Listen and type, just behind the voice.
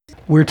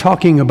We're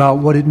talking about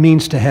what it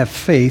means to have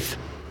faith.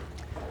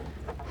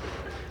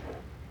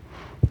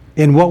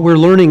 And what we're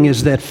learning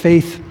is that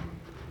faith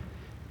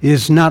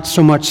is not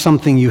so much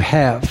something you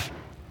have,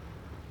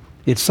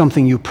 it's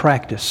something you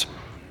practice.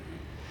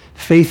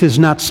 Faith is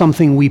not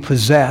something we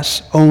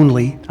possess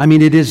only. I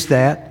mean, it is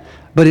that,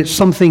 but it's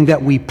something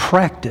that we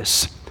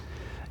practice.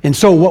 And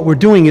so what we're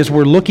doing is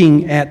we're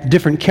looking at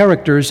different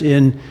characters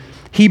in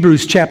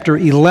Hebrews chapter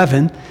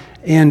 11,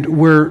 and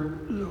we're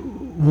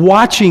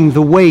watching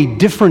the way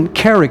different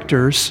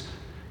characters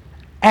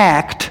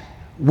act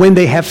when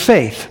they have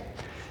faith.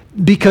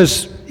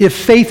 Because if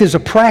faith is a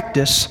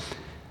practice,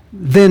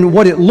 then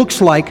what it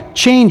looks like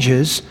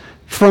changes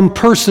from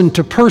person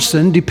to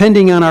person,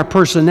 depending on our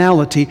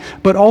personality,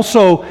 but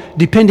also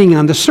depending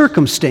on the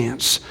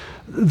circumstance.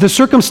 The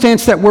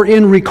circumstance that we're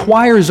in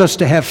requires us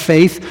to have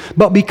faith,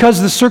 but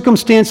because the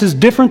circumstance is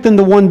different than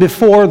the one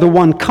before, the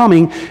one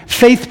coming,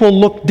 faith will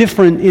look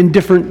different in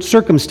different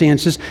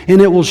circumstances,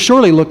 and it will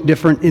surely look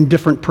different in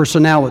different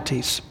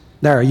personalities.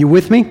 There, are you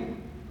with me?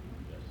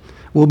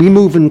 We'll be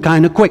moving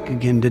kind of quick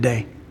again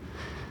today.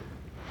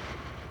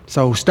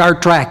 So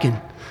start tracking.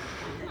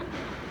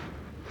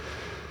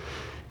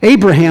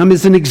 Abraham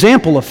is an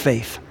example of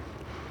faith.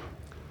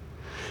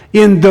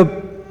 In the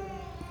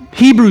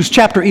Hebrews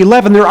chapter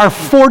 11, there are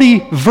 40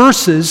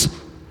 verses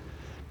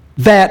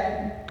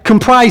that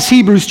comprise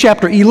Hebrews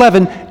chapter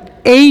 11.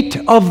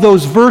 8 of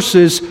those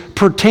verses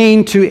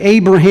pertain to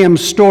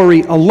Abraham's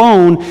story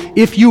alone.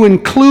 If you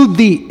include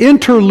the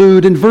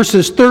interlude in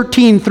verses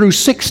 13 through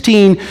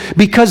 16,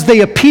 because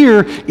they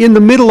appear in the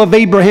middle of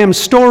Abraham's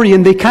story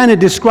and they kind of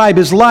describe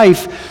his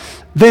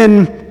life,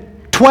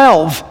 then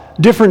 12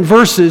 different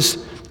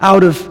verses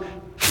out of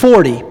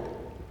 40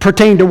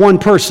 pertain to one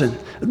person.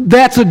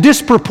 That's a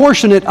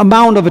disproportionate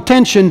amount of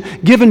attention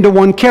given to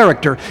one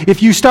character.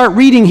 If you start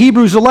reading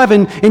Hebrews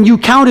 11 and you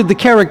counted the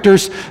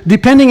characters,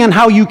 depending on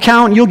how you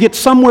count, you'll get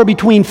somewhere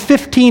between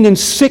 15 and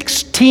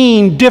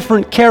 16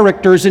 different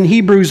characters in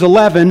Hebrews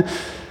 11.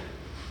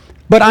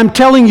 But I'm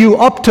telling you,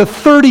 up to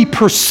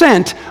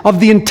 30%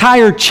 of the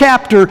entire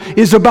chapter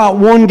is about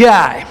one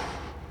guy.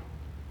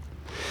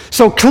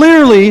 So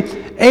clearly,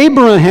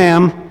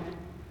 Abraham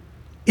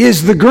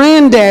is the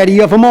granddaddy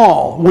of them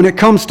all when it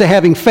comes to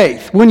having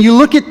faith. When you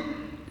look at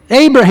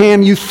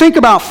Abraham, you think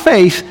about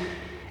faith,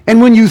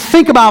 and when you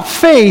think about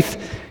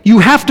faith, you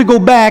have to go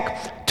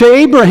back to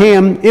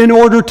Abraham in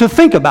order to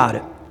think about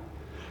it.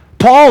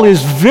 Paul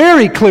is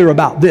very clear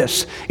about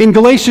this. In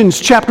Galatians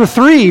chapter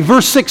 3,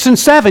 verse 6 and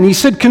 7, he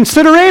said,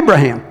 "Consider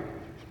Abraham."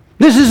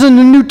 This is in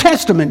the New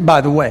Testament,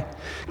 by the way.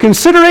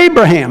 "Consider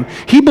Abraham.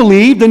 He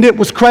believed, and it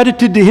was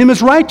credited to him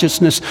as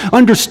righteousness.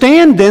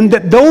 Understand then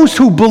that those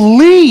who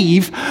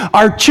believe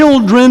are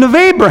children of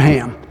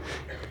Abraham."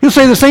 He'll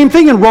say the same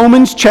thing in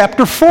Romans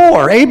chapter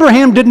 4.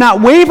 "Abraham did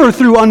not waver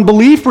through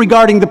unbelief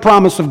regarding the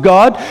promise of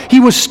God. He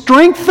was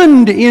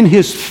strengthened in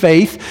his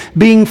faith,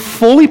 being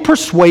fully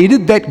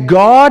persuaded that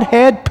God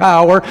had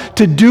power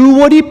to do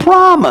what he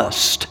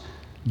promised.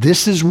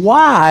 This is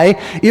why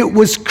it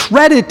was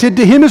credited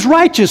to him as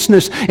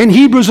righteousness." In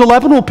Hebrews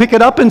 11, we'll pick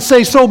it up and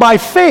say, "So by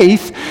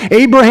faith,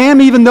 Abraham,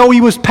 even though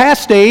he was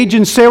past age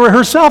and Sarah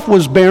herself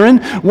was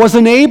barren, was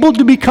enabled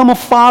to become a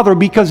father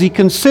because he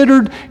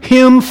considered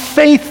him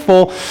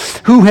faithful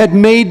who had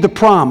made the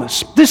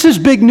promise." This is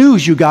big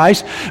news, you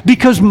guys,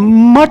 because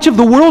much of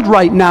the world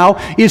right now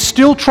is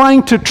still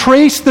trying to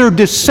trace their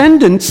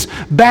descendants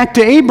back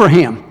to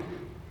Abraham.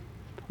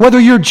 Whether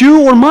you're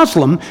Jew or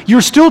Muslim, you're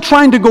still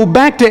trying to go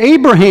back to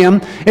Abraham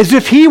as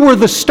if he were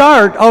the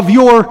start of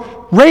your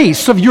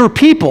race, of your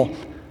people.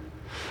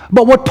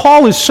 But what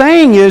Paul is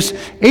saying is,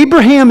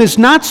 Abraham is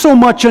not so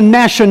much a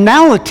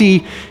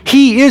nationality,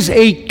 he is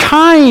a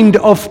kind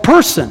of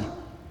person.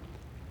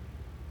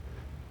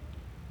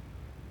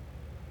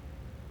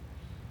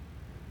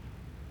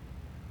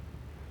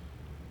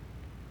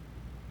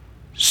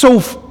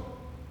 So,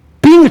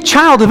 being a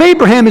child of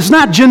Abraham is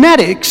not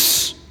genetics.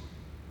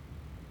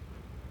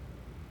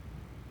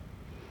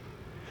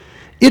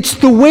 It's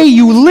the way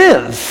you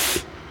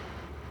live.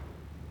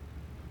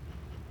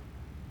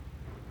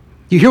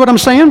 You hear what I'm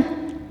saying?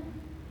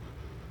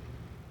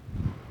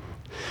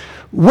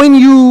 When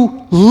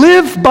you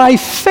live by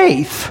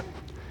faith,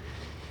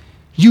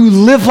 you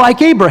live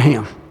like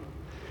Abraham.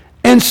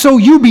 And so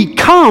you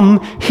become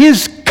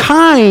his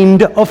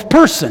kind of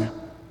person.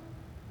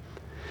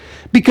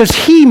 Because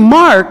he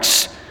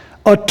marks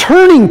a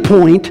turning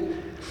point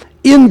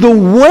in the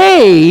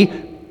way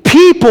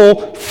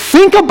people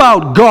think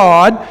about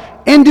God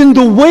and in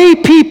the way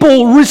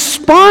people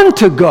respond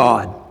to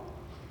God.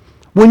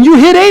 When you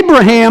hit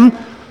Abraham,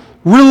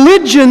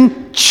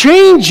 religion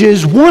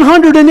changes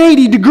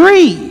 180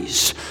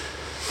 degrees.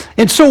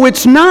 And so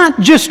it's not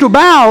just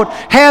about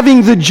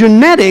having the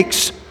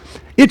genetics,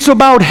 it's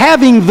about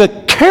having the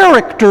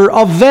character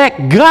of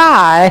that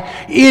guy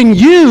in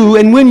you,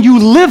 and when you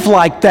live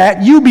like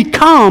that, you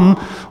become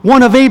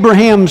one of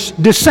Abraham's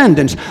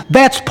descendants.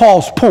 That's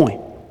Paul's point.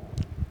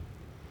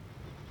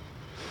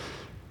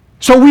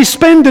 So we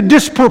spend a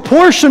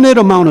disproportionate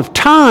amount of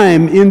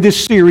time in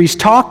this series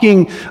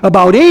talking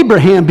about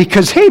Abraham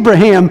because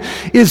Abraham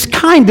is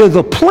kind of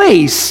the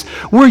place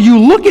where you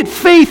look at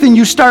faith and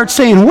you start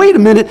saying, wait a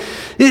minute,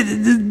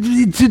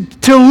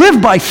 to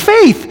live by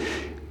faith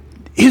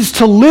is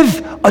to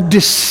live a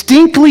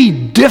distinctly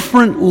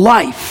different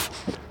life.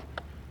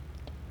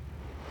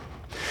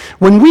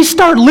 When we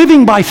start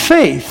living by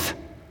faith,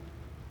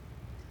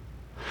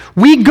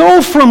 we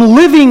go from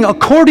living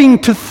according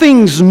to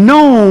things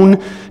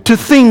known to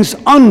things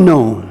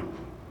unknown.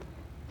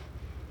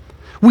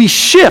 We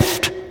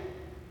shift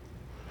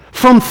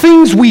from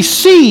things we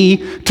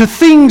see to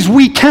things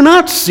we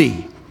cannot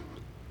see.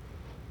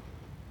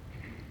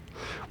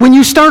 When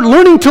you start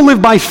learning to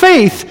live by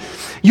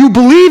faith, you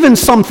believe in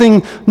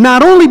something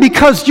not only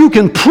because you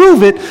can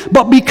prove it,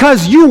 but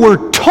because you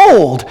were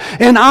told,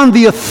 and on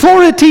the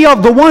authority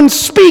of the one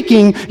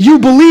speaking, you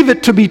believe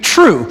it to be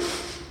true.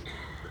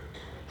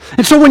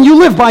 And so when you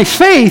live by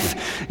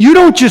faith, you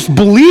don't just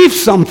believe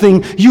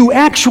something, you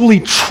actually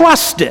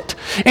trust it.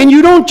 And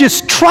you don't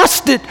just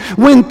trust it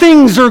when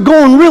things are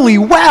going really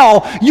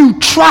well, you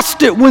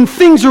trust it when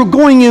things are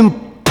going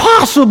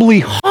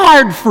impossibly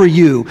hard for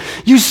you.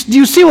 You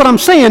see what I'm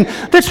saying?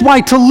 That's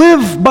why to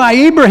live by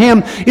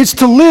Abraham is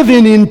to live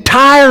in an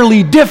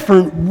entirely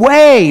different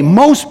way.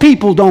 Most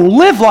people don't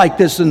live like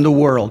this in the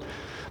world.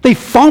 They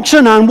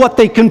function on what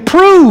they can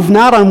prove,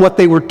 not on what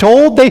they were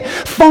told. They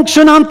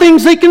function on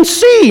things they can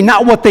see,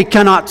 not what they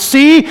cannot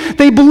see.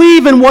 They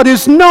believe in what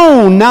is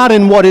known, not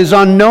in what is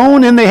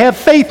unknown. And they have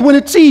faith when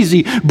it's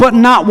easy, but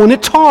not when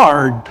it's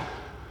hard.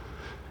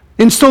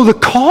 And so the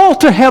call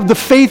to have the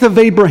faith of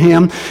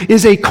Abraham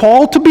is a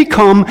call to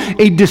become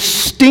a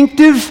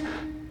distinctive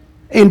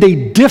and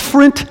a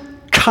different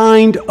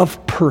kind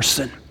of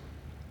person.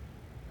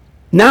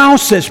 Now,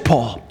 says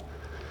Paul,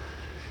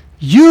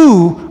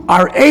 you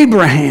are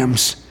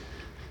Abraham's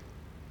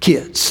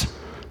kids.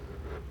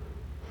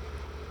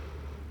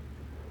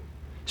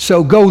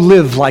 So go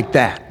live like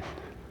that.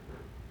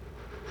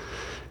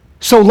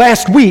 So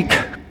last week,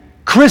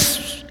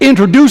 Chris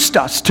introduced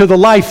us to the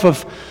life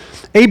of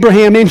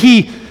Abraham, and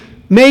he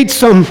made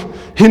some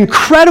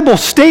incredible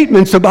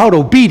statements about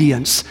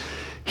obedience.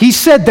 He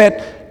said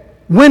that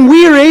when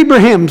we are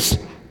Abraham's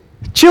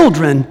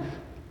children,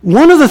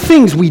 one of the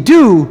things we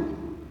do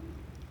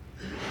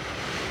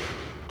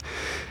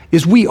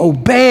is we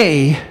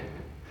obey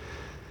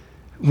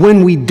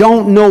when we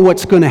don't know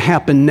what's going to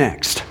happen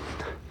next.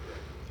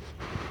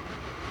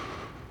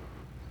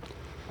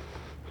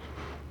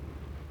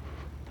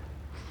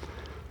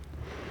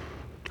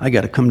 I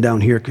got to come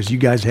down here because you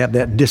guys have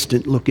that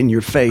distant look in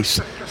your face.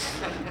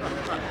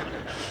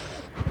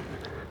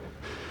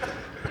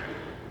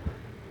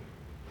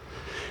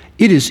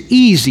 It is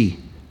easy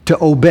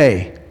to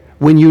obey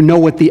when you know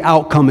what the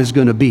outcome is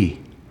going to be.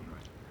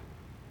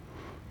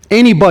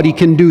 Anybody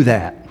can do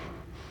that.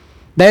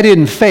 That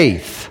isn't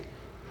faith.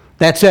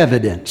 That's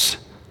evidence.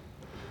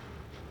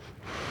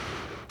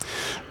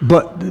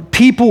 But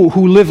people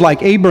who live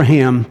like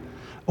Abraham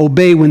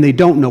obey when they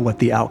don't know what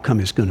the outcome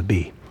is going to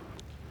be.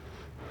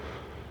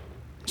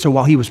 So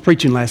while he was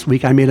preaching last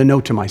week, I made a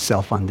note to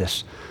myself on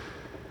this.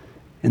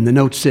 And the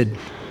note said,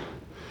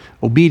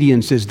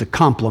 obedience is the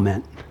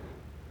compliment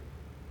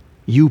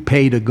you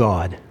pay to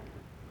God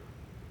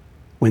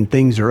when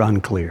things are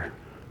unclear.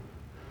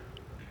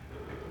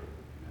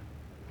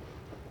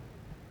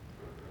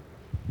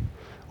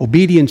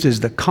 Obedience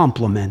is the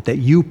compliment that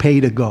you pay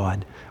to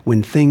God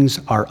when things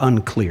are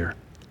unclear.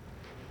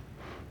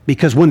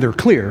 Because when they're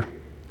clear,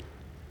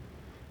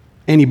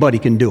 anybody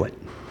can do it.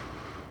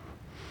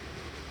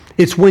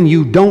 It's when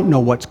you don't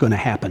know what's going to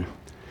happen.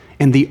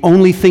 And the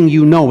only thing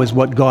you know is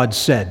what God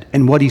said.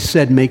 And what he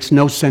said makes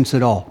no sense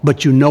at all.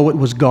 But you know it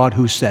was God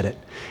who said it.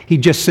 He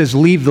just says,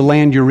 leave the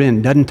land you're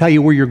in. Doesn't tell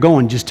you where you're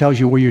going, just tells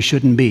you where you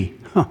shouldn't be.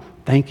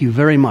 Thank you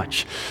very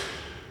much.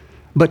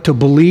 But to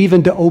believe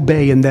and to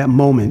obey in that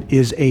moment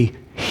is a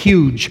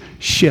huge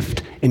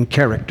shift in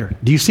character.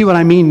 Do you see what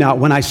I mean now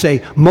when I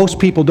say most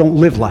people don't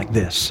live like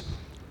this?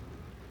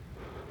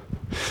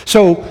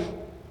 So,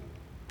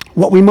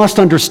 what we must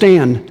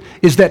understand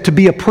is that to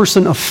be a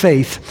person of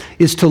faith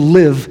is to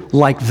live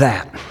like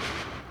that.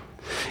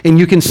 And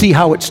you can see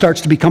how it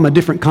starts to become a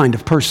different kind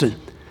of person.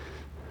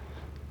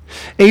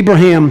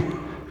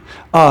 Abraham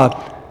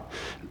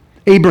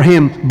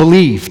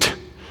believed,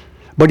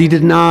 but he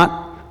did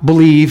not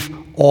believe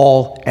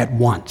all at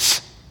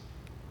once.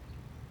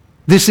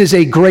 This is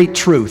a great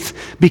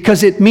truth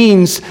because it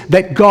means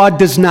that God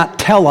does not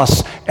tell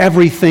us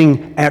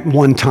everything at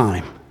one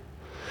time.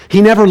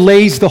 He never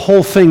lays the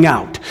whole thing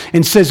out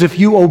and says, if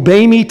you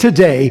obey me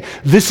today,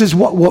 this is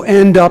what will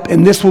end up,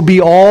 and this will be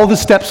all the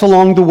steps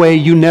along the way.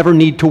 You never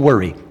need to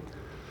worry.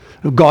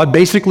 God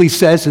basically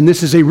says, and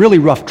this is a really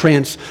rough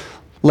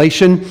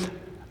translation,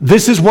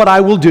 this is what I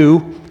will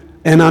do,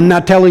 and I'm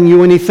not telling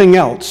you anything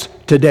else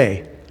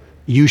today.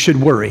 You should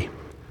worry.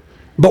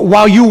 But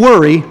while you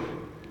worry,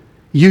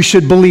 you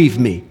should believe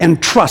me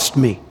and trust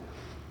me.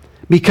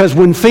 Because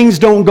when things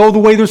don't go the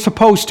way they're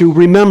supposed to,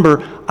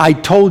 remember, I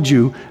told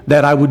you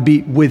that I would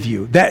be with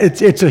you.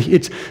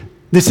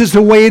 This is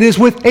the way it is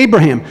with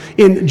Abraham.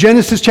 In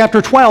Genesis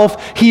chapter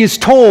 12, he is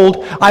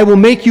told, I will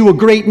make you a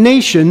great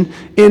nation,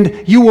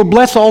 and you will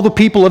bless all the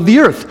people of the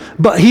earth.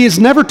 But he is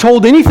never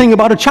told anything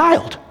about a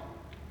child.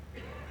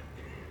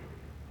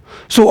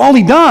 So all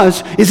he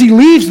does is he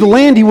leaves the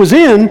land he was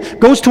in,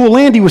 goes to a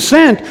land he was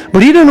sent,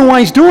 but he doesn't know why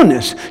he's doing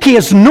this. He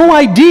has no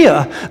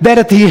idea that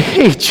at the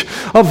age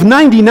of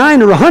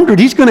 99 or 100,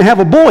 he's going to have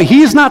a boy. He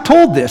is not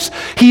told this.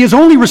 He is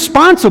only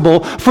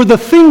responsible for the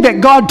thing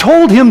that God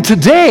told him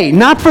today,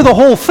 not for the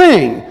whole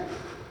thing.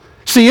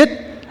 See it?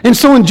 And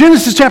so in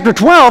Genesis chapter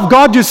 12,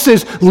 God just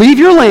says, leave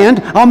your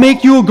land, I'll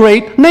make you a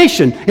great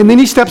nation. And then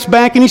he steps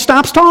back and he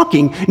stops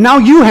talking. Now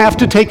you have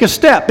to take a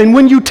step. And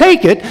when you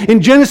take it, in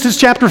Genesis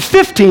chapter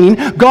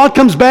 15, God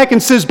comes back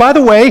and says, by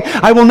the way,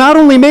 I will not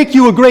only make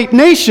you a great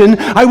nation,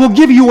 I will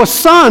give you a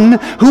son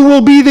who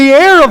will be the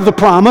heir of the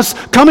promise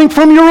coming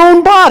from your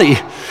own body.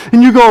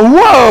 And you go,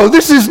 whoa,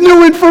 this is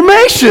new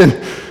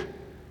information.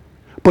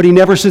 But he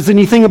never says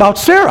anything about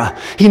Sarah.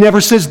 He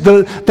never says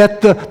that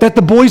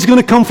the boy's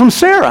going to come from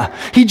Sarah.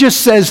 He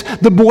just says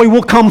the boy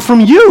will come from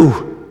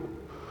you.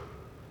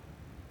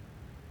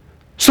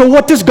 So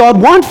what does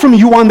God want from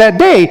you on that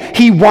day?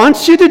 He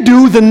wants you to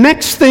do the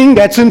next thing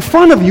that's in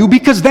front of you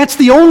because that's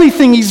the only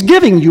thing he's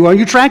giving you. Are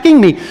you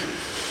tracking me?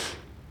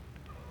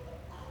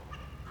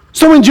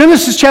 So in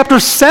Genesis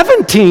chapter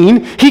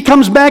 17, he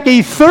comes back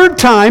a third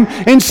time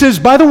and says,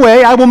 by the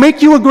way, I will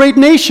make you a great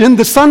nation.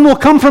 The son will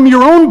come from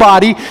your own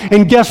body.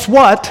 And guess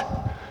what?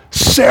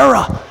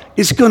 Sarah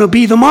is going to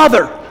be the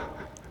mother.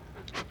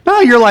 Now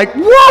you're like,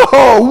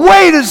 whoa,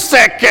 wait a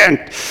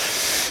second.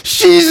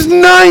 She's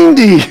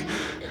 90.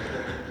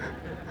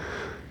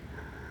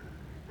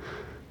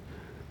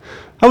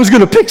 I was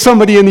going to pick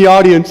somebody in the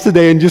audience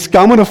today and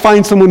I'm going to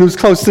find someone who's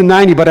close to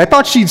 90, but I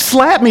thought she'd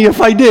slap me if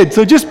I did.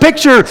 So just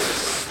picture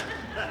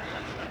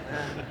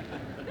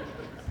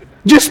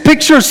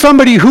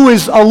somebody who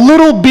is a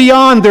little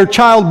beyond their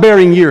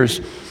childbearing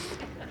years.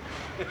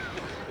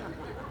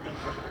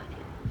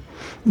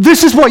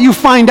 This is what you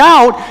find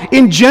out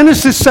in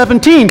Genesis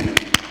 17.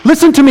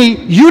 Listen to me,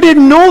 you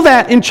didn't know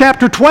that in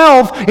chapter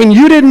 12, and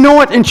you didn't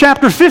know it in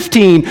chapter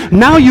 15.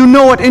 Now you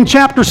know it in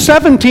chapter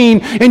 17,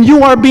 and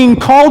you are being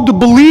called to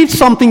believe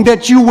something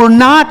that you were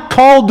not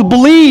called to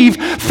believe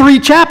 3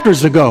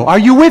 chapters ago. Are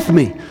you with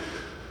me?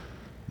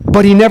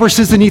 But he never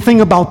says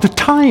anything about the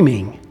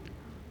timing.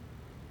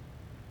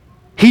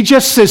 He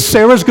just says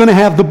Sarah's going to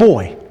have the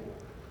boy.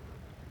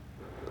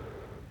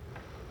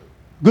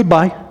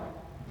 Goodbye.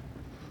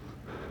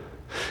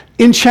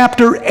 In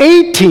chapter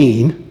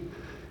 18,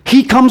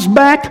 he comes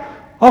back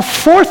a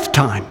 4th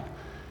time.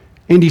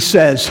 And he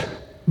says,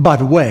 by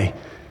the way,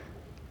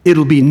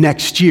 it'll be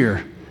next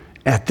year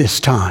at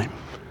this time.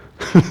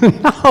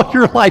 Now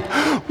you're like,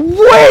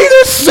 wait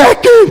a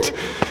second.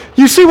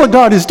 You see what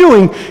God is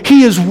doing?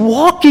 He is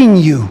walking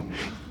you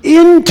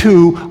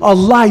into a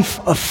life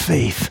of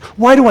faith.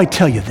 Why do I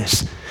tell you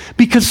this?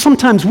 Because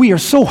sometimes we are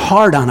so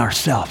hard on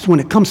ourselves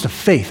when it comes to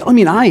faith. I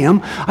mean, I am.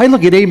 I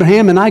look at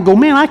Abraham and I go,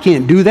 man, I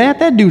can't do that.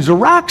 That dude's a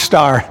rock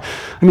star.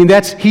 I mean,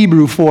 that's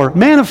Hebrew for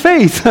man of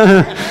faith.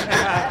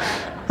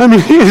 I mean,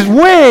 he is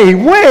way,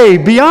 way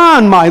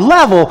beyond my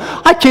level.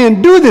 I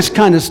can't do this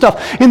kind of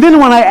stuff. And then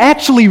when I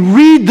actually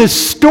read the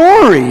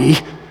story,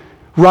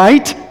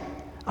 right,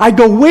 I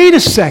go, wait a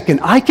second,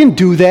 I can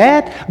do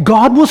that.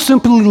 God will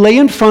simply lay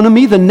in front of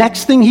me the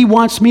next thing he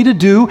wants me to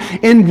do,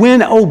 and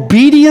when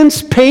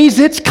obedience pays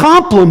its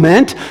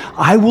compliment,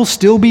 I will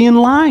still be in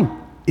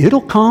line. It'll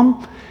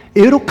come.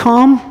 It'll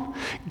come.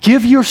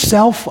 Give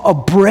yourself a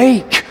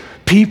break,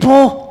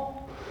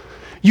 people.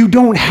 You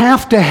don't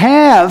have to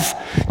have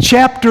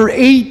chapter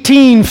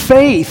 18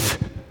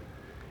 faith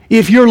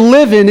if you're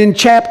living in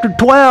chapter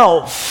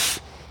 12.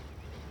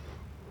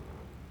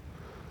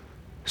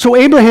 So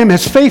Abraham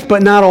has faith,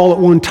 but not all at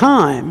one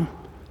time.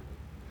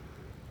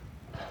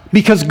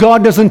 Because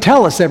God doesn't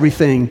tell us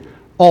everything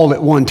all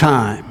at one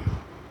time.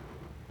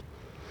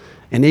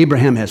 And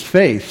Abraham has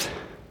faith,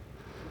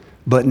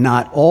 but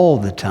not all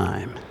the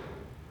time.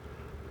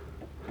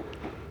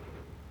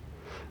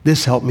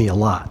 This helped me a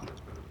lot.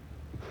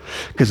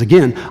 Because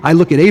again, I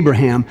look at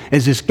Abraham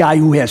as this guy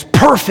who has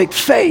perfect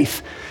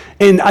faith.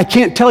 And I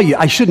can't tell you,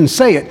 I shouldn't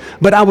say it,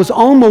 but I was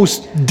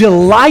almost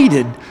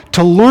delighted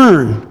to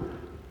learn,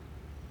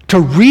 to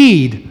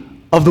read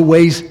of the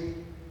ways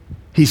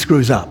he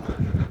screws up.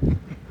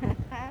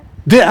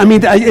 I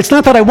mean, it's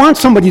not that I want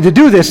somebody to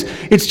do this.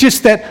 It's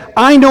just that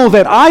I know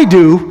that I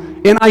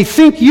do, and I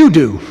think you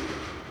do.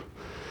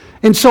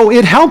 And so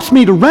it helps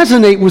me to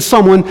resonate with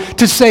someone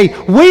to say,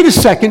 wait a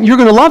second, you're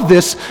going to love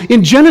this.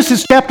 In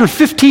Genesis chapter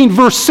 15,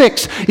 verse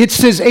 6, it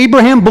says,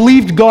 Abraham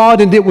believed God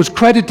and it was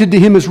credited to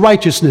him as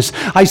righteousness.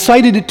 I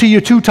cited it to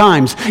you 2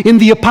 times. In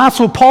the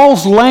Apostle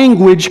Paul's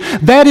language,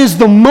 that is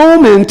the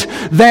moment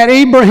that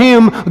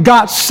Abraham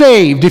got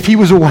saved. If he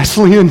was a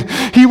Wesleyan,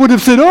 he would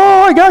have said,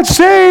 oh, I got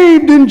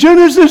saved in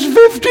Genesis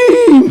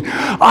 15.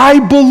 I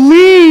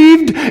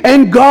believed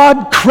and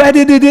God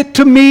credited it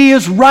to me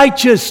as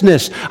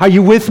righteousness. Are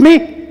you with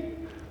me?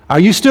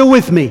 Are you still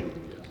with me?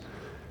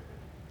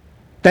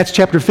 That's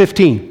chapter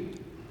 15.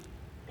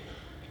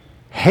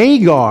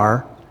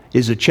 Hagar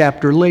is a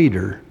chapter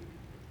later.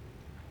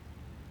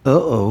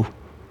 Uh-oh.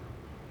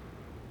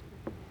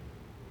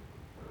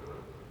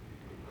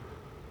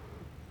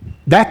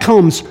 That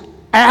comes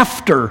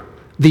after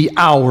the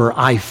hour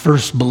I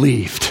first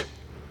believed.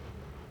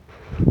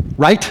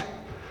 Right?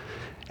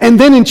 And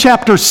then in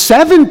chapter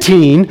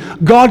 17,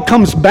 God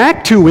comes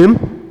back to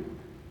him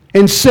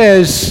and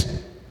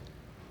says,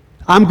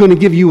 I'm going to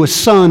give you a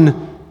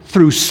son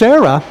through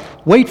Sarah.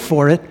 Wait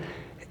for it.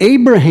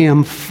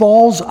 Abraham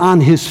falls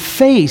on his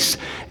face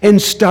and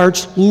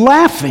starts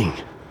laughing.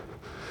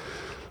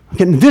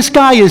 And this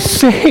guy is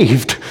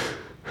saved.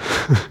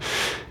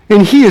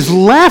 And he is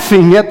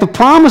laughing at the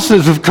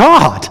promises of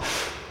God.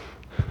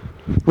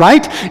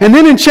 Right? And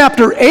then in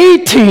chapter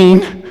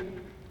 18,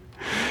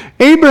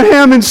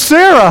 Abraham and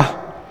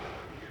Sarah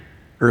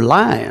are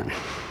lying.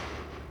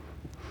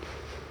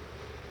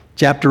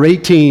 Chapter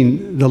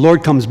 18, the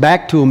Lord comes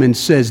back to him and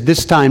says,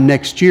 this time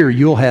next year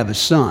you'll have a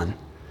son.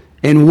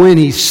 And when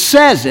he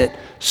says it,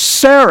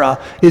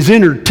 Sarah is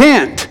in her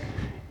tent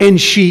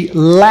and she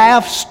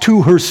laughs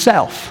to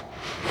herself.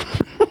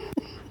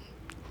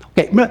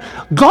 Okay,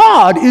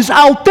 God is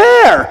out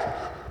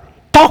there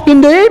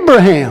talking to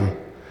Abraham.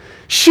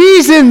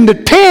 She's in the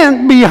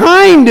tent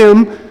behind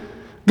him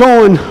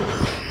going,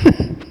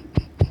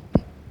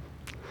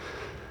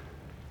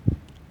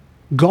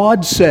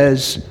 God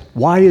says,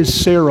 why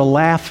is Sarah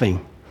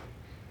laughing?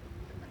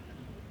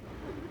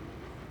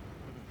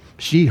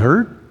 She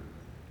heard.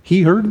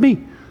 He heard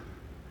me.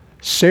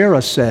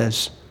 Sarah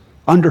says,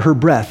 under her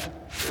breath,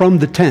 from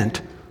the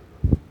tent,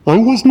 I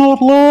was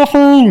not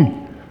laughing.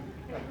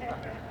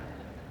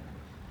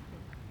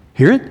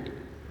 Hear it?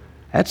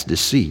 That's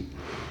deceit.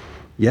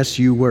 Yes,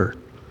 you were.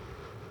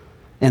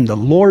 And the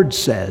Lord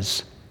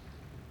says,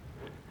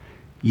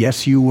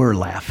 yes, you were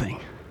laughing.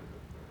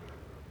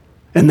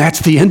 And that's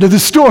the end of the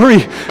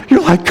story.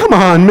 You're like, come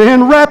on,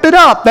 man, wrap it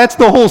up. That's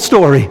the whole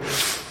story.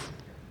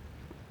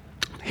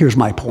 Here's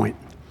my point.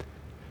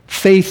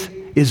 Faith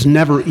is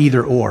never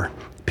either or,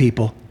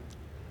 people.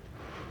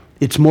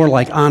 It's more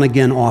like on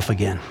again, off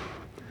again.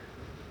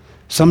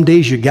 Some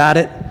days you got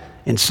it,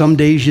 and some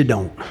days you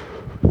don't.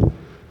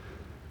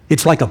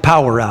 It's like a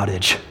power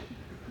outage.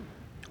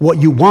 What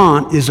you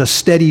want is a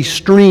steady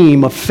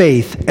stream of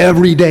faith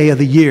every day of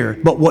the year.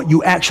 But what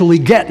you actually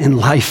get in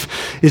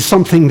life is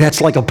something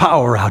that's like a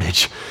power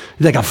outage.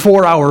 Like a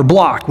 4-hour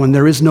block when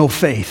there is no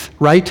faith,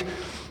 right?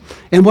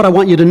 And what I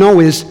want you to know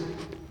is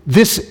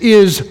this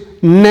is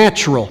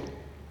natural.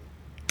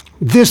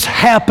 This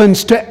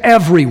happens to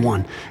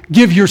everyone.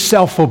 Give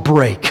yourself a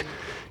break.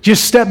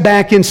 Just step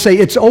back and say,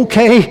 it's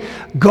okay.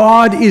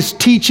 God is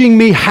teaching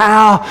me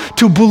how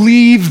to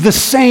believe the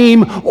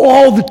same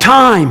all the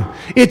time.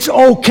 It's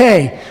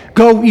okay.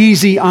 Go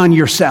easy on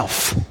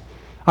yourself.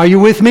 Are you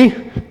with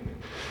me?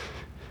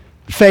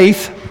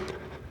 Faith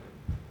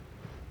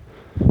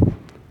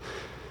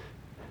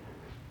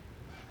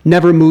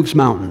never moves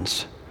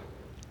mountains.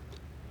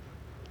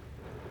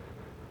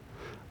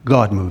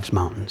 God moves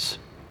mountains.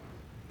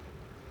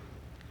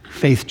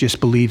 Faith just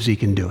believes he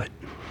can do it.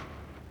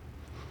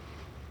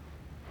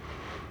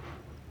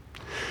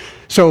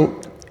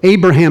 So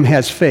Abraham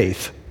has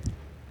faith,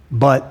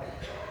 but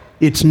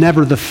it's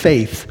never the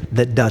faith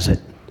that does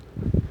it.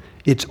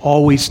 It's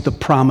always the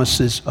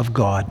promises of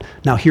God.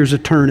 Now here's a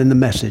turn in the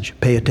message.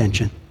 Pay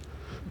attention.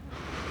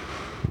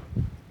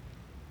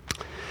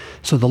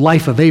 So the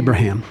life of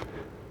Abraham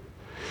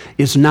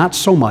is not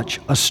so much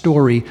a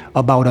story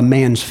about a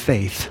man's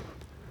faith.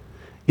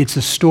 It's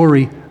a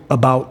story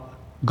about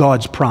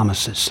God's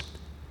promises.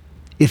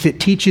 If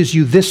it teaches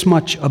you this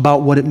much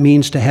about what it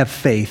means to have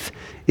faith,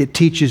 it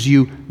teaches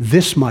you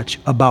this much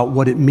about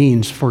what it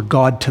means for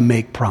God to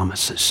make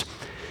promises.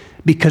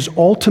 Because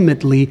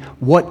ultimately,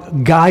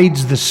 what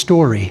guides the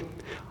story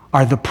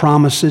are the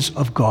promises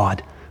of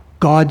God.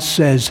 God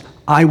says,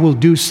 I will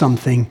do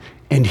something,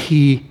 and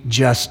he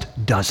just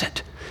does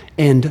it.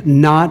 And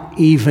not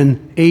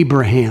even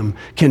Abraham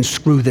can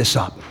screw this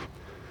up.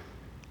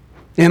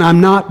 And I'm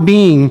not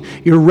being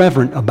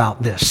irreverent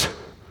about this.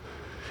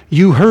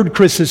 You heard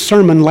Chris's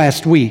sermon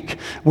last week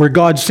where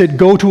God said,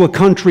 go to a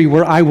country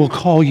where I will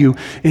call you,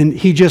 and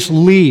he just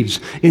leaves.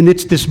 And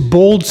it's this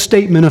bold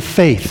statement of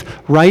faith,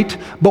 right?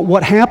 But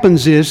what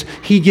happens is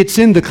he gets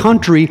in the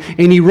country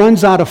and he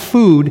runs out of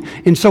food,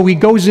 and so he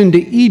goes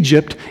into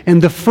Egypt,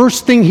 and the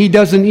first thing he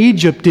does in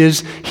Egypt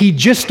is he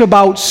just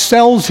about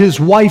sells his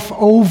wife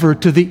over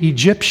to the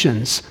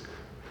Egyptians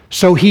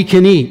so he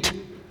can eat.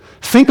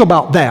 Think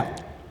about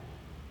that.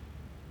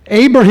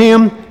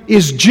 Abraham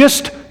is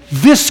just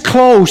this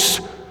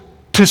close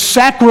to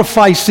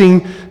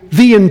sacrificing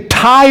the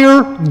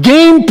entire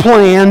game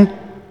plan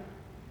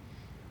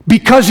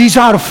because he's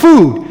out of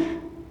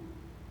food.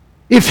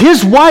 If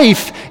his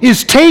wife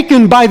is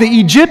taken by the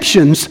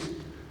Egyptians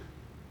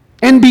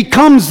and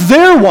becomes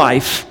their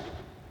wife,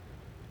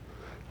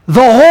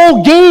 the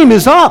whole game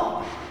is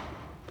up.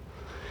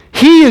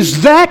 He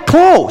is that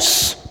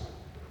close,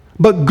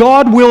 but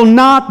God will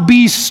not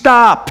be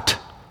stopped.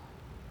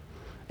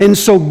 And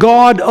so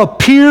God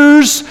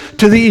appears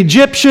to the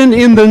Egyptian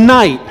in the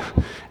night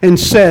and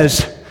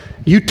says,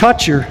 you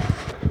touch her,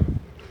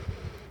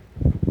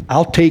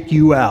 I'll take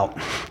you out.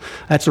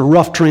 That's a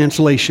rough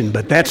translation,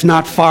 but that's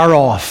not far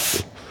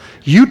off.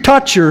 You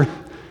touch her,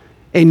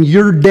 and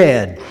you're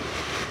dead.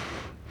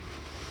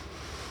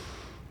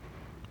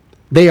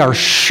 They are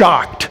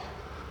shocked.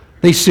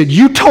 They said,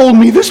 you told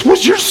me this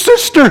was your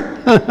sister.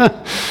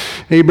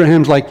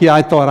 Abraham's like, yeah,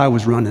 I thought I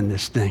was running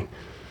this thing.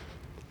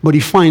 But he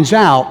finds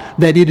out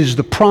that it is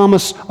the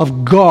promise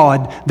of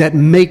God that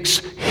makes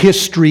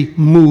history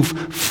move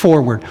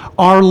forward.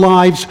 Our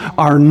lives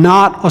are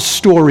not a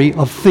story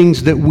of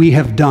things that we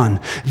have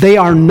done. They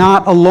are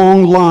not a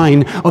long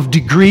line of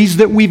degrees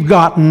that we've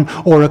gotten,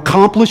 or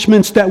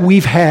accomplishments that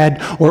we've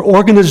had, or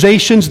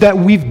organizations that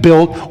we've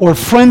built, or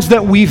friends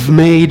that we've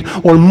made,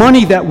 or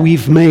money that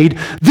we've made.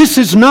 This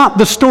is not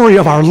the story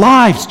of our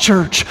lives,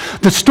 church.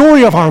 The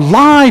story of our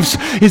lives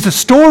is the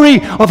story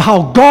of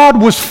how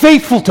God was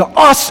faithful to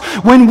us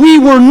when we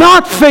were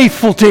not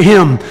faithful to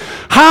Him.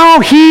 How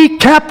He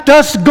kept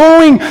us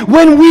going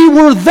when we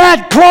were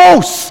that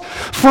close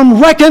from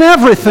wrecking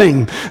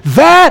everything.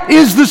 That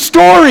is the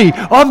story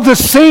of the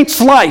saint's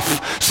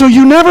life. So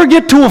you never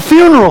get to a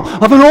funeral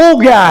of an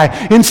old guy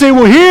and say,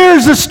 well,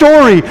 here's the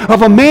story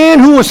of a man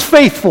who was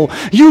faithful.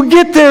 You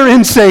get there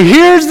and say,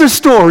 here's the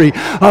story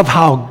of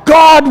how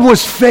God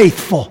was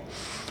faithful.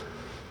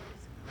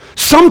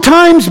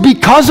 Sometimes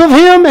because of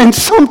Him and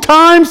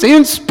sometimes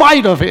in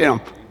spite of Him.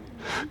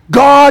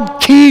 God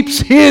keeps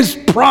His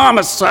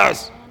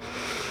promises.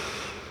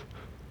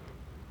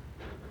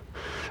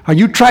 Are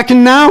you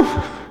tracking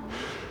now?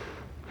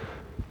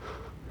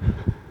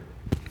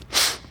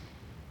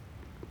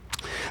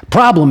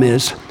 Problem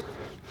is,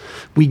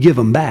 we give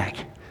them back.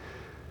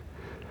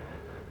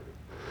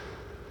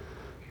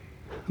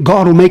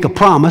 God will make a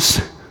promise,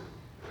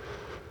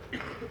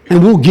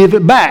 and we'll give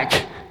it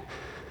back.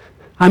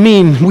 I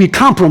mean, we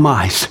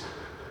compromise.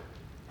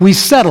 We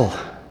settle.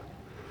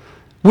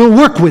 We'll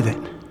work with it.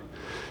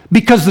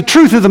 Because the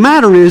truth of the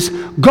matter is,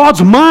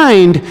 God's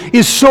mind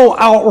is so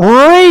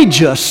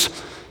outrageous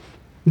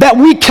that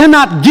we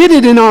cannot get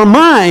it in our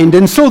mind.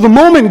 And so the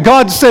moment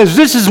God says,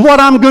 this is what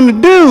I'm going to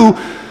do,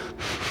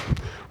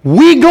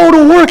 we go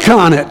to work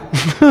on it.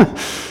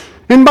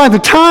 And by the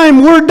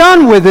time we're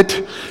done with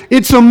it,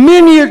 it's a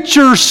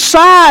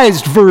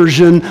miniature-sized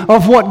version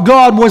of what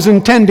God was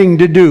intending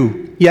to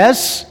do.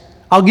 Yes?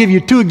 I'll give you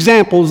 2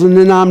 examples and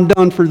then I'm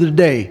done for the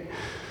day.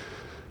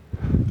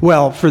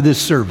 Well, for this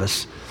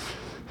service.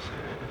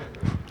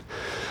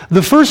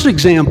 The first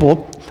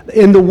example,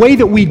 and the way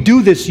that we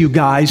do this, you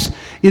guys,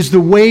 is the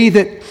way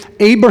that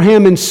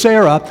Abraham and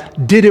Sarah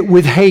did it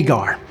with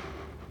Hagar.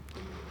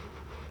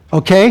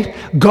 Okay?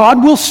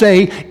 God will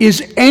say,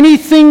 is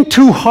anything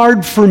too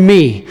hard for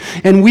me?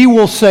 And we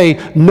will say,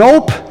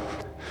 nope.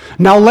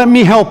 Now let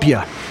me help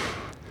you.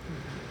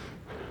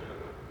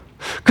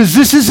 Because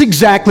this is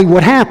exactly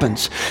what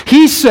happens.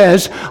 He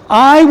says,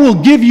 I will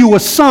give you a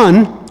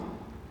son,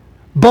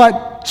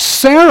 but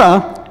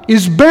Sarah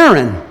is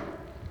barren.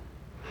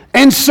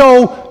 And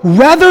so,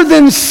 rather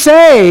than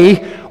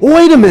say,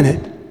 wait a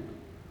minute,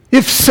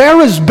 if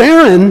Sarah's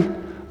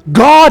barren,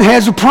 God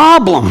has a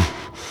problem.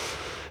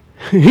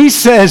 He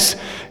says,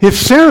 if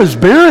Sarah's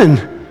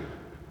barren,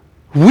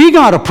 we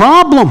got a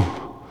problem.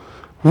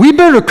 We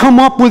better come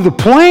up with a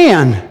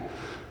plan.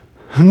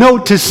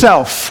 Note to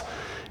self,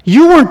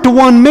 you weren't the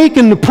one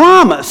making the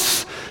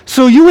promise,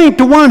 so you ain't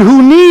the one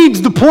who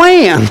needs the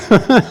plan.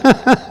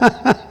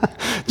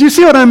 Do you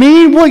see what I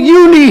mean? What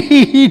you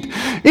need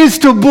is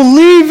to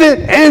believe it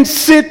and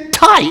sit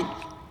tight.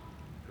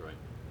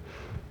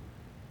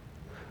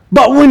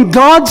 But when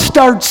God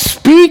starts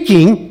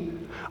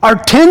speaking, our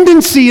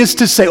tendency is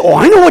to say, oh,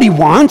 I know what He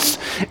wants,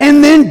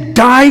 and then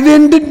dive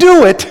in to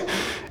do it.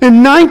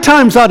 And 9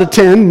 times out of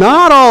 10,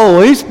 not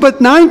always,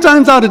 but 9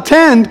 times out of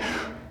 10,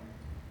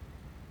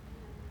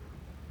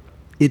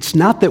 it's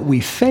not that we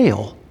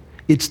fail,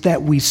 it's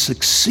that we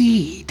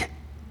succeed.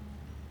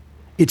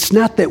 It's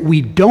not that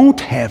we don't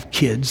have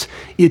kids,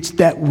 it's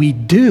that we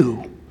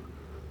do.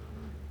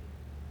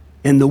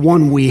 And the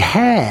one we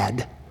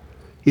had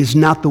is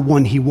not the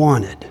one He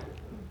wanted.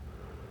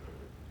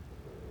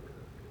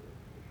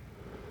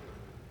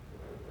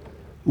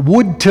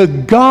 Would to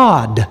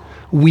God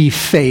we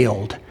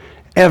failed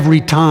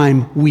every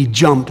time we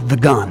jumped the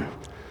gun.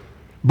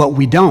 But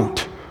we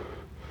don't.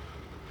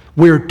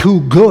 We're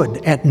too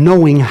good at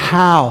knowing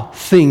how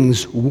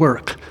things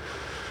work.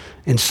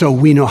 And so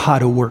we know how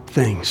to work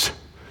things.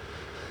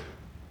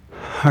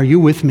 Are you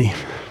with me?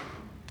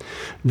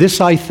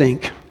 This, I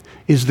think,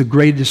 is the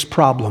greatest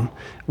problem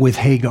with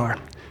Hagar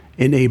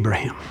and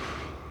Abraham.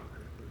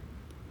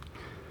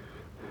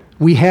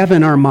 We have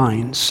in our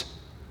minds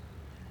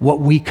what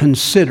we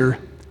consider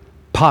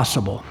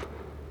possible.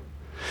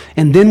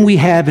 And then we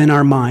have in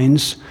our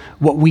minds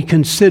what we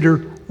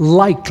consider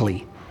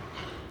likely.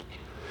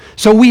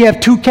 So we have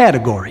 2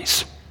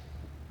 categories.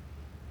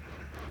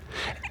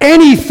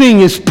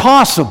 Anything is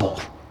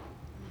possible.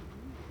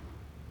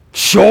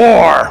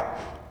 Sure.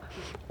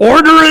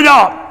 Order it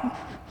up.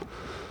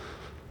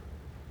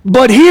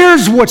 But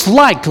here's what's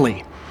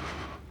likely.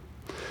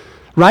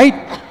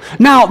 Right?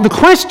 Now, the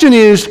question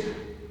is,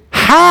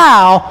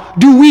 how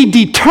do we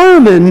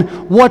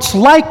determine what's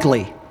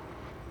likely?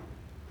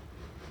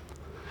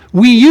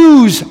 We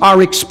use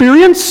our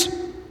experience.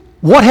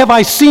 What have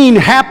I seen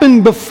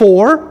happen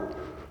before?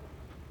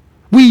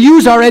 We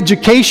use our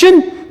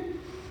education.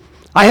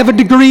 I have a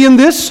degree in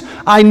this.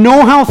 I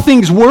know how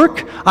things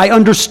work. I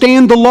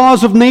understand the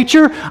laws of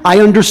nature. I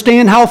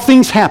understand how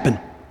things happen.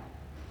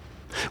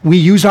 We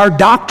use our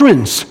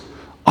doctrines.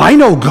 I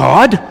know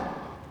God.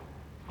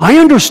 I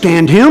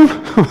understand Him.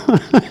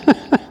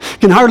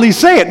 Can hardly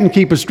say it and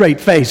keep a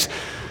straight face.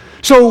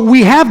 So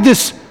we have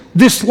this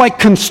like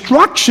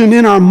construction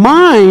in our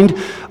mind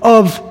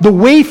of the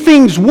way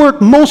things work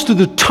most of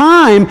the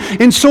time.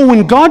 And so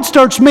when God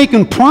starts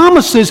making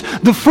promises,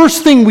 the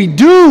first thing we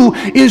do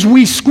is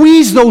we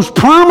squeeze those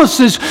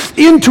promises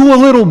into a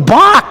little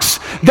box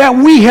that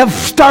we have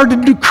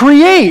started to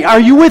create. Are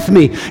you with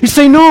me? You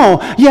say, no,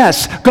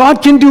 yes,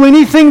 God can do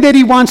anything that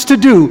He wants to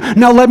do.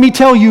 Now let me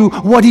tell you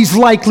what He's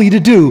likely to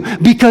do,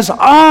 because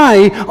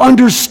I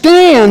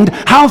understand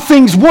how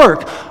things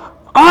work.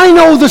 I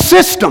know the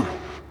system.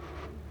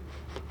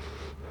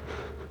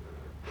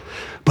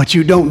 But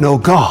you don't know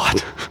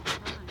God.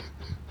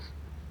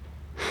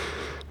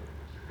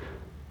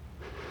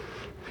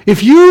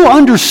 If you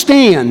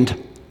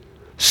understand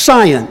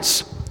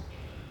science,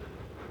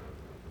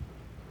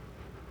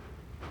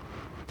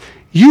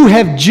 you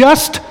have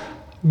just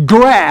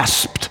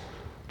grasped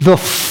the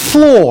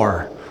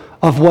floor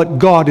of what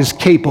God is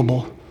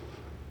capable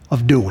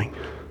of doing.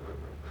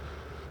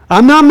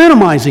 I'm not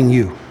minimizing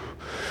you,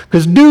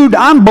 because, dude,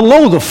 I'm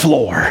below the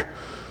floor.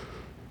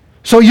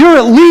 So you're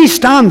at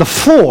least on the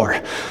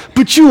floor,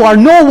 but you are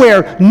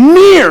nowhere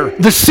near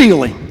the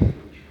ceiling.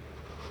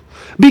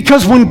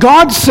 Because when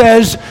God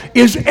says,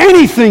 is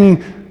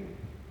anything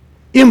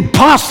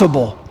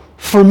impossible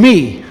for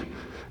me?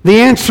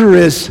 The answer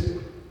is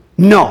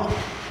no.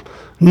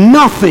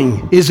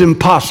 Nothing is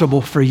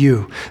impossible for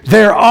you.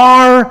 There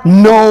are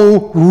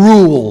no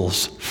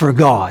rules for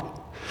God.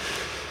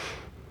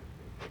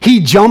 He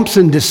jumps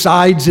and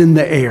decides in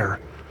the air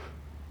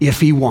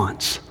if He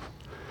wants.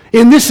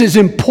 And this is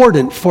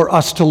important for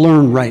us to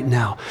learn right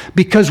now,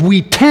 because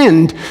we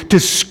tend to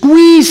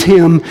squeeze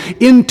Him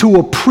into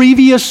a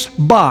previous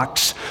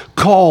box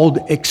called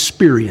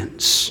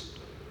experience.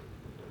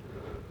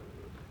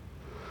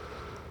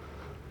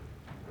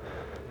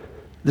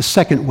 The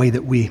second way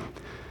that we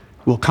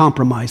will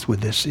compromise with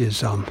this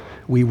is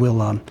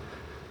we'll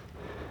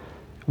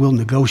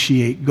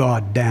negotiate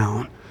God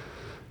down.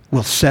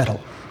 We'll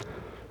settle.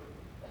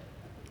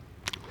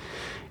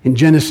 In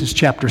Genesis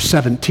chapter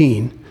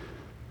 17,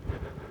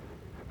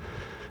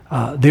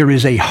 there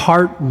is a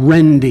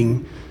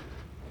heart-rending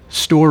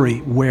story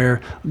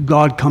where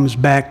God comes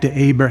back to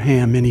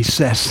Abraham and He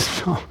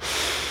says,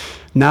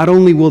 not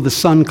only will the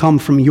son come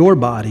from your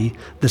body,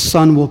 the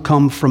son will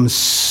come from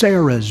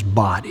Sarah's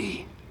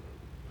body.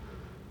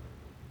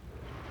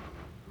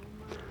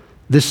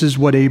 This is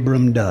what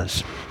Abram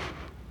does.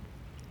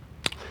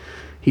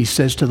 He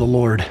says to the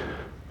Lord,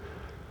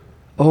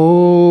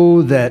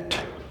 oh, that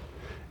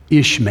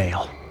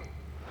Ishmael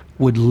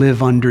would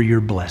live under your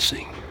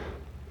blessing.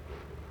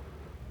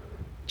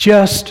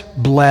 Just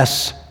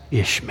bless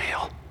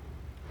Ishmael.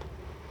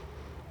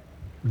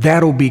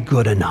 That'll be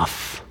good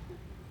enough.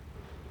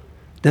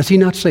 Does he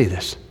not say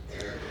this?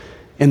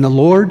 And the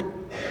Lord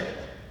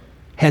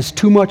has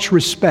too much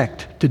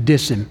respect to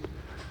diss him.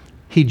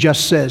 He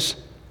just says,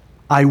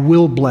 I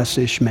will bless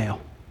Ishmael,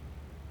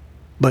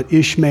 but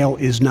Ishmael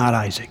is not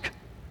Isaac.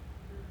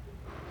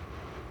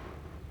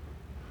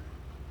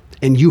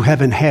 And you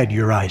haven't had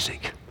your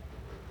Isaac.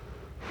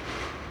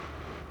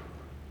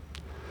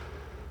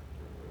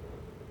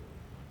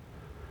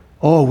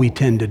 Oh, we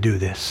tend to do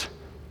this.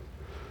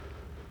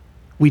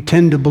 We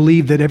tend to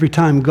believe that every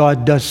time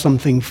God does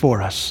something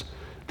for us,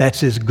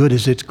 that's as good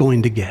as it's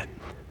going to get.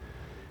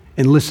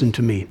 And listen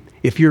to me,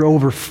 if you're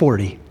over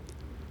 40,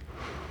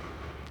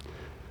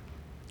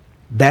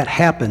 that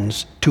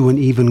happens to an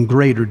even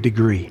greater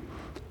degree.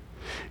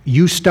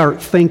 You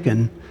start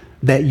thinking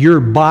that your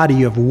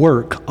body of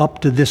work up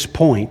to this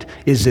point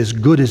is as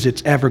good as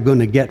it's ever going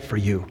to get for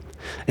you.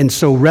 And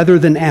so rather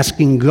than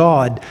asking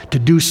God to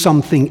do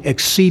something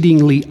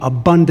exceedingly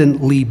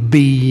abundantly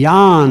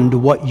beyond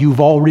what you've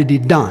already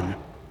done,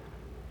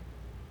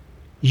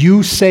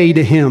 you say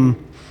to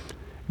Him,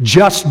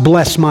 just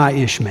bless my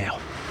Ishmael,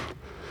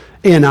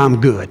 and I'm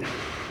good.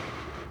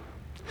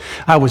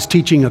 I was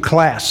teaching a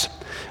class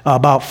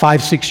about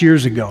 5-6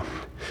 years ago.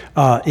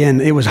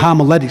 And it was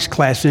homiletics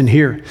class in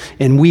here,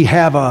 and we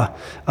have a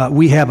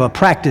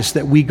practice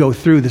that we go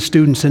through, the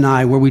students and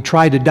I, where we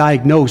try to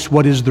diagnose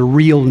what is the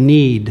real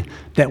need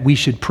that we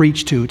should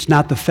preach to. It's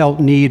not the felt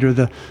need or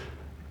the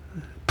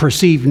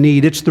perceived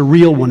need, it's the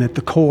real one at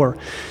the core.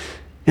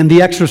 And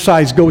the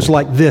exercise goes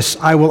like this.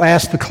 I will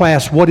ask the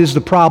class, what is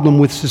the problem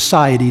with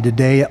society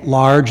today at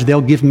large? They'll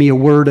give me a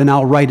word and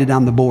I'll write it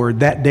on the board.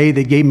 That day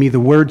they gave me the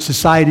word,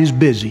 society is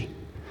busy.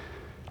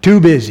 Too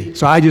busy.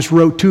 So I just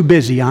wrote too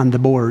busy on the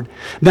board.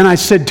 Then I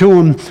said to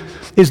them,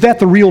 is that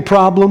the real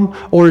problem,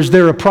 or is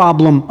there a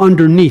problem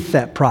underneath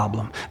that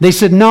problem? They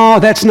said, no,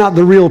 that's not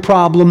the real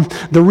problem.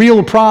 The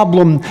real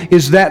problem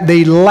is that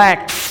they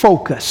lacked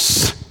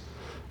focus.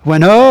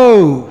 When,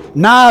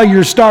 now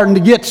you're starting to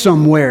get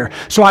somewhere.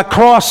 So I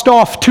crossed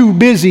off too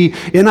busy,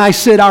 and I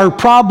said, our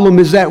problem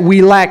is that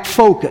we lack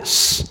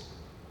focus.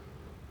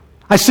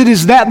 I said,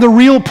 is that the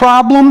real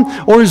problem,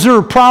 or is there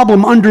a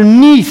problem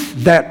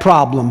underneath that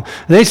problem?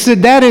 They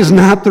said, that is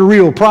not the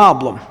real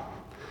problem.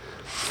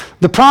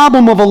 The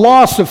problem of a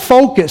loss of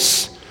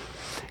focus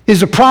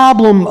is a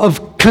problem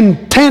of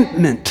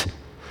contentment.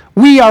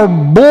 We are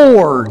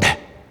bored.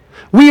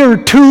 We are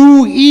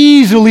too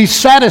easily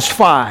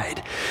satisfied.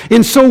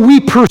 And so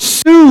we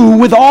pursue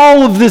with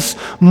all of this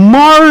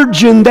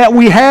margin that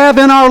we have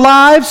in our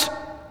lives,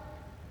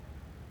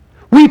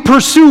 we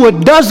pursue a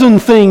dozen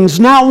things,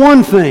 not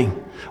one thing.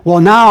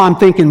 Well, now I'm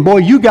thinking, boy,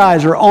 you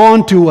guys are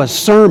on to a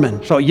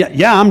sermon. So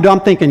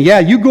I'm thinking,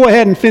 you go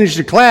ahead and finish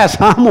the class.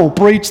 I'm going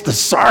to preach the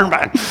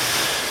sermon.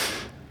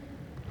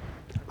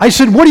 I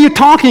said, what are you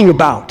talking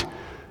about?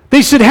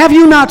 They said, have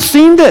you not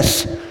seen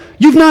this?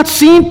 You've not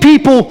seen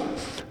people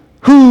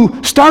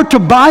who start to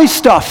buy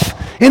stuff,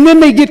 and then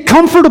they get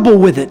comfortable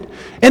with it.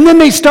 And then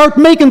they start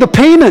making the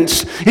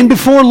payments. And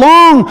before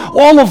long,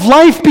 all of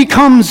life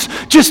becomes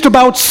just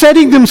about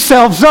setting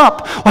themselves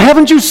up. Well,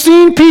 haven't you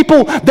seen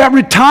people that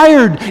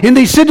retired and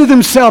they said to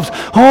themselves,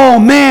 oh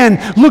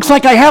man, looks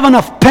like I have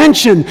enough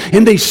pension.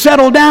 And they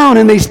settle down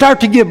and they start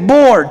to get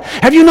bored.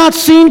 Have you not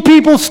seen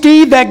people,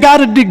 Steve, that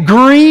got a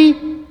degree?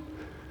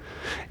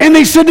 And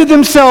they said to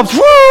themselves,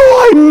 whoa,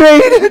 I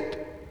made it.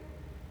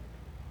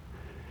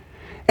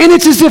 And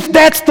it's as if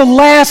that's the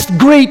last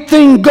great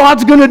thing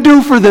God's going to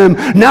do for them.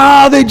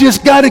 Now they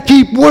just got to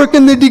keep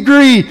working the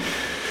degree.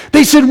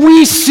 They said,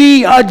 we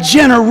see a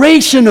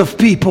generation of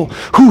people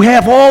who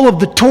have all of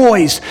the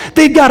toys.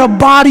 They've got a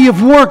body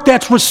of work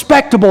that's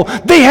respectable.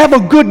 They have a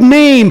good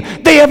name.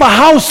 They have a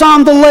house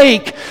on the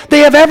lake.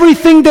 They have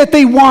everything that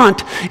they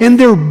want, and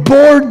they're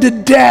bored to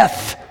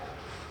death.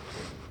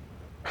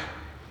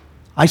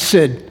 I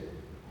said,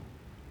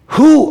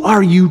 who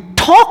are you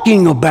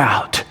talking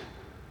about?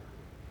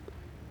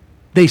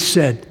 They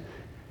said,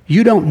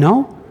 you don't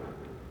know?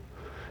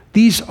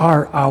 These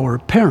are our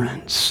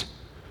parents.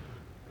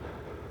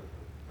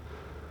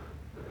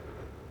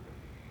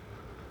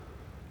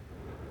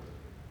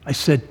 I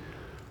said,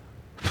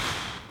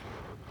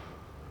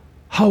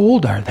 how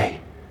old are they?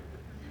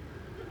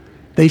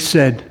 They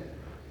said,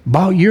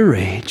 about your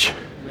age.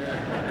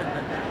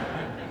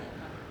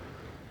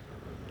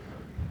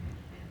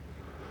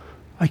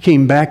 I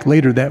came back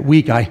later that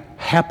week. I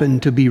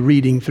happened to be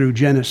reading through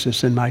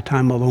Genesis in my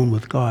time alone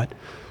with God.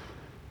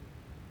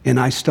 And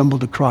I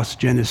stumbled across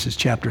Genesis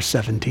chapter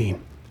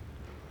 17,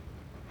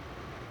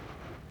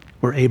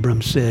 where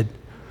Abram said,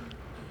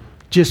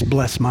 just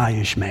bless my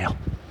Ishmael.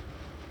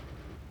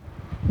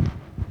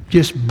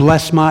 Just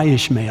bless my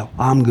Ishmael.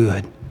 I'm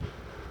good.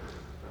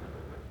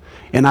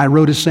 And I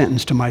wrote a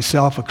sentence to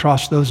myself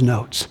across those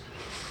notes.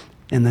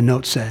 And the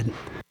note said,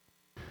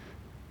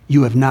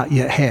 you have not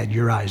yet had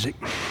your Isaac.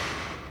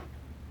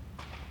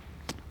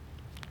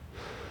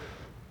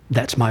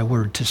 That's my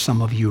word to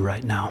some of you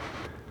right now.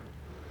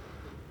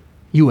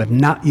 You have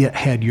not yet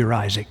had your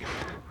Isaac.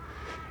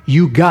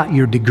 You got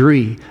your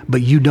degree,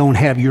 but you don't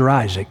have your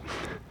Isaac.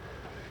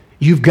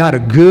 You've got a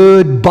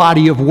good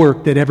body of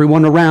work that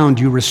everyone around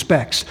you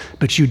respects,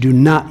 but you do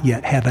not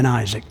yet have an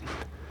Isaac.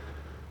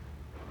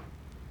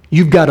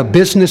 You've got a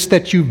business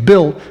that you've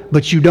built,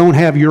 but you don't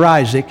have your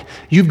Isaac.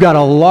 You've got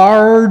a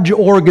large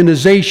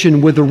organization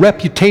with a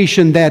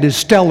reputation that is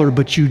stellar,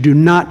 but you do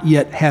not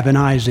yet have an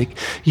Isaac.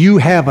 You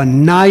have a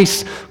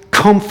nice,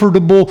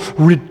 comfortable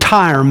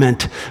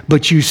retirement,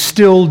 but you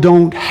still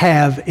don't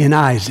have an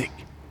Isaac.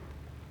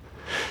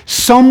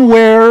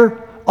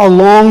 Somewhere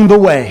along the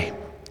way,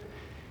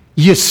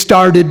 you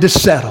started to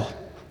settle,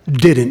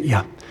 didn't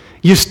you?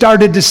 You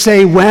started to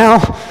say,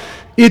 well,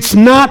 it's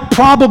not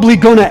probably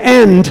going to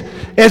end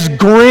as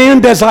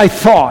grand as I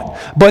thought,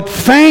 but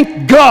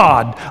thank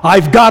God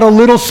I've got a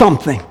little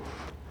something.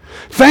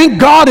 Thank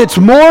God it's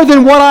more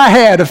than what I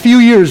had a few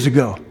years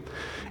ago.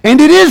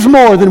 And it is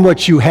more than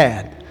what you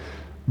had,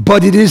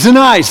 but it is an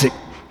Isaac.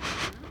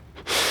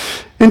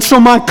 And so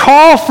my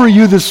call for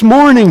you this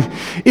morning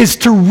is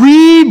to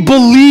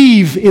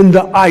re-believe in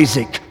the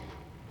Isaac.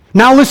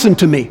 Now listen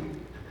to me.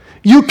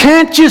 You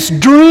can't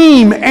just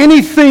dream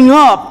anything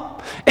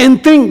up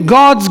and think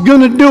God's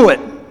going to do it.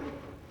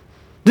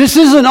 This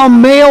isn't a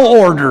mail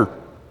order.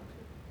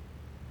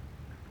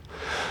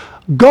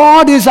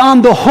 God is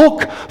on the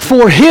hook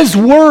for His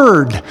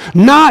word,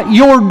 not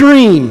your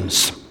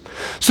dreams.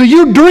 So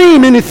you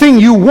dream anything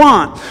you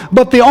want,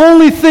 but the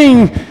only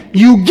thing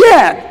you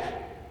get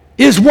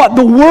is what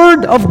the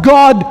Word of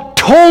God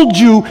told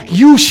you,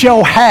 you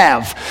shall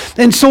have.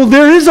 And so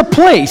there is a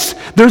place,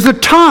 there's a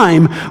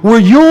time where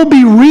you'll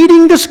be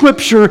reading the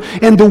Scripture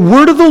and the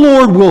word of the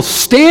Lord will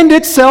stand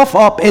itself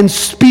up and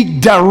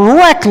speak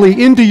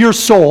directly into your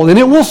soul. And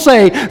it will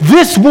say,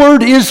 this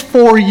word is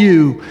for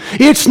you.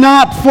 It's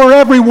not for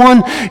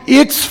everyone,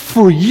 it's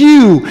for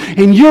you.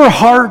 And your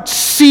heart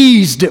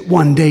seized it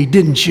one day,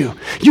 didn't you?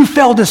 You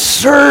felt a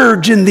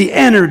surge in the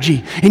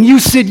energy and you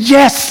said,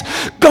 yes,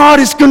 God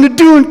is going to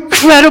do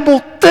incredible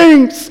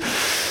things.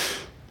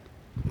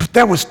 But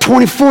that was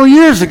 24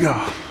 years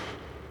ago.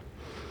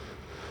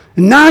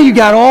 And now you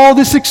got all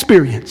this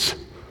experience.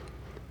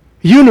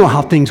 You know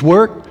how things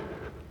work.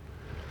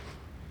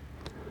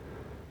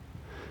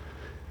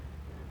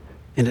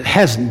 And it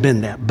hasn't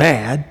been that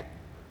bad.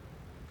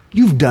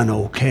 You've done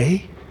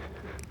okay.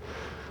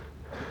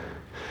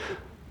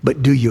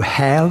 But do you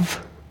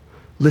have,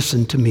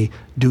 listen to me,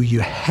 do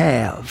you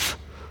have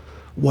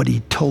what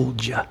he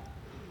told you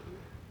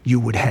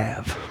would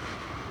have?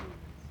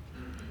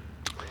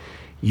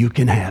 You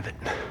can have it.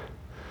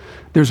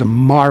 There's a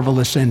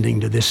marvelous ending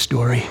to this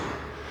story.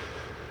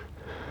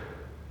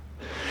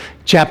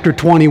 Chapter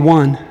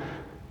 21,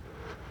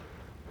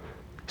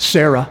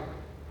 Sarah,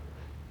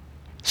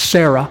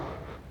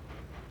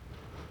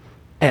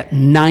 at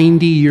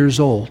 90 years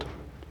old,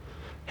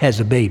 has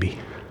a baby.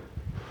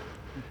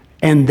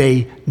 And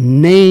they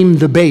name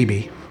the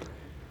baby,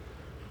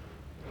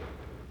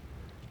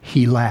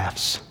 He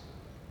Laughs.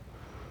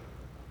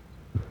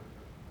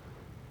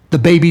 The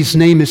baby's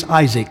name is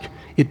Isaac.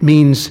 It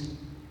means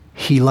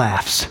he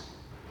laughs.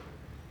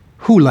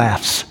 Who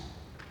laughs?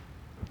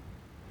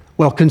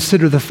 Well,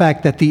 consider the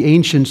fact that the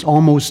ancients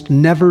almost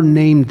never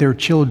named their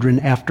children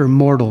after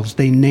mortals.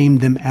 They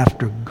named them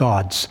after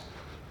gods.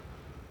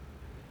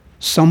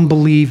 Some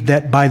believe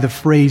that by the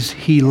phrase,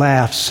 he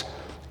laughs,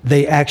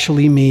 they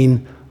actually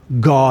mean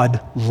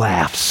God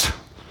laughs.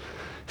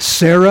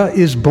 Sarah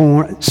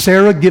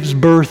gives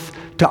birth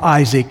to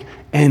Isaac,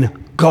 and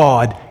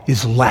God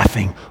is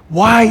laughing.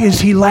 Why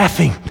is he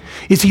laughing?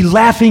 Is he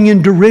laughing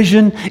in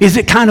derision? Is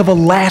it kind of a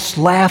last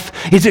laugh?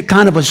 Is it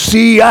kind of a,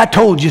 see, I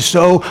told you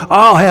so,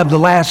 I'll have the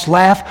last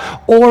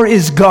laugh? Or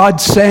is God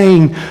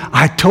saying,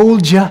 I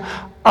told you,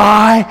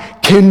 I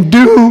can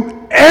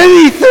do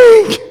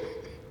anything?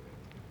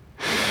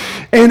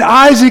 And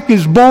Isaac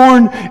is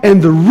born,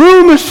 and the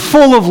room is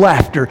full of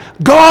laughter.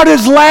 God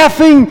is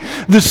laughing.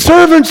 The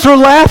servants are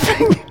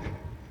laughing.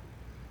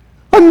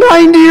 A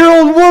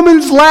 90-year-old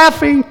woman's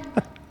laughing.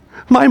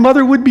 My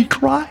mother would be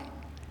crying.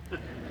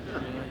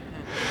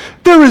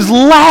 There is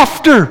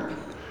laughter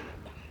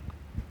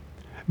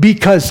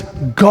because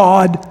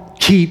God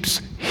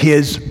keeps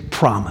his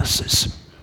promises.